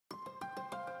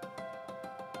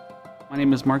My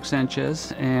name is Mark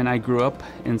Sanchez, and I grew up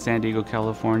in San Diego,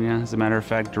 California. As a matter of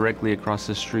fact, directly across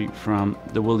the street from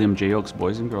the William J. Oaks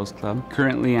Boys and Girls Club.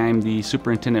 Currently, I'm the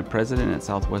superintendent president at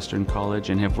Southwestern College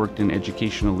and have worked in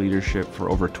educational leadership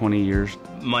for over 20 years.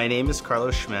 My name is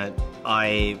Carlos Schmidt.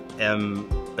 I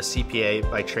am a CPA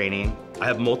by training. I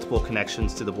have multiple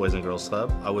connections to the Boys and Girls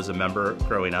Club. I was a member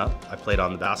growing up. I played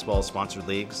on the basketball sponsored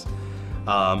leagues.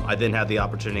 I then had the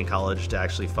opportunity in college to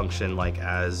actually function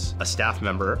as a staff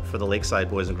member for the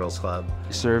Lakeside Boys and Girls Club.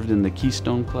 I served in the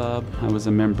Keystone Club. I was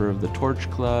a member of the Torch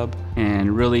Club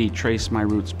and really traced my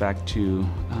roots back to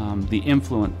the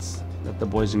influence that the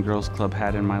Boys and Girls Club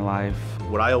had in my life.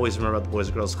 What I always remember about the Boys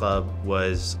and Girls Club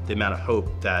was the amount of hope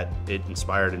that it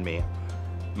inspired in me.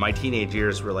 My teenage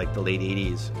years were like the late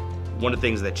 80s. One of the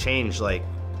things that changed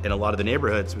in a lot of the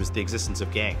neighborhoods was the existence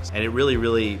of gangs. And it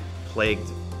really plagued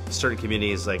certain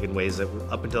communities in ways that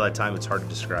up until that time it's hard to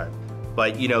describe.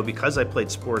 But because I played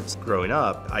sports growing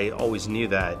up, I always knew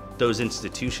that those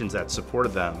institutions that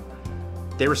supported them,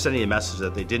 they were sending a message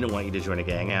that they didn't want you to join a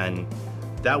gang, and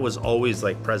that was always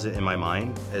present in my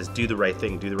mind as do the right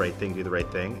thing, do the right thing, do the right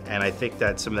thing. And I think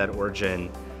that some of that origin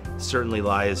certainly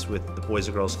lies with the Boys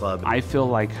and Girls Club. I feel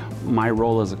like my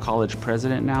role as a college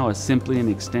president now is simply an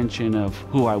extension of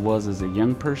who I was as a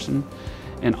young person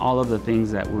and all of the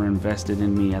things that were invested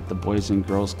in me at the Boys and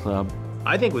Girls Club.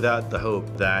 I think without the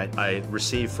hope that I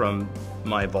received from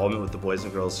my involvement with the Boys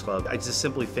and Girls Club, I just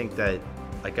simply think that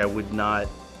I would not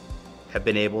have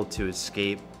been able to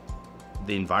escape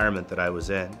the environment that I was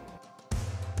in.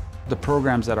 The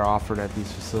programs that are offered at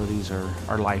these facilities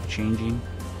are life-changing.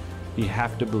 You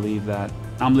have to believe that.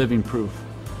 I'm living proof.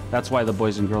 That's why the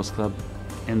Boys and Girls Club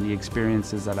and the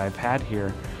experiences that I've had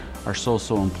here are so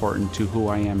important to who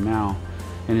I am now.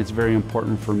 And it's very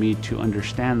important for me to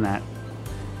understand that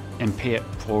and pay it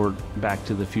forward back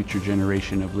to the future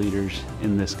generation of leaders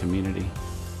in this community.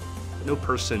 No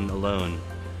person alone,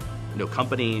 no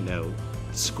company, no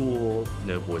school,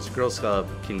 no Boys and Girls Club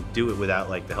can do it without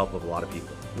the help of a lot of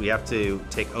people. We have to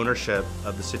take ownership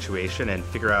of the situation and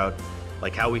figure out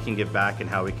how we can give back and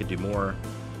how we could do more.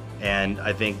 And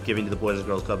I think giving to the Boys and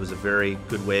Girls Club is a very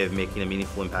good way of making a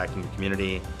meaningful impact in the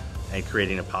community and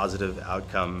creating a positive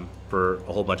outcome for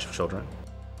a whole bunch of children.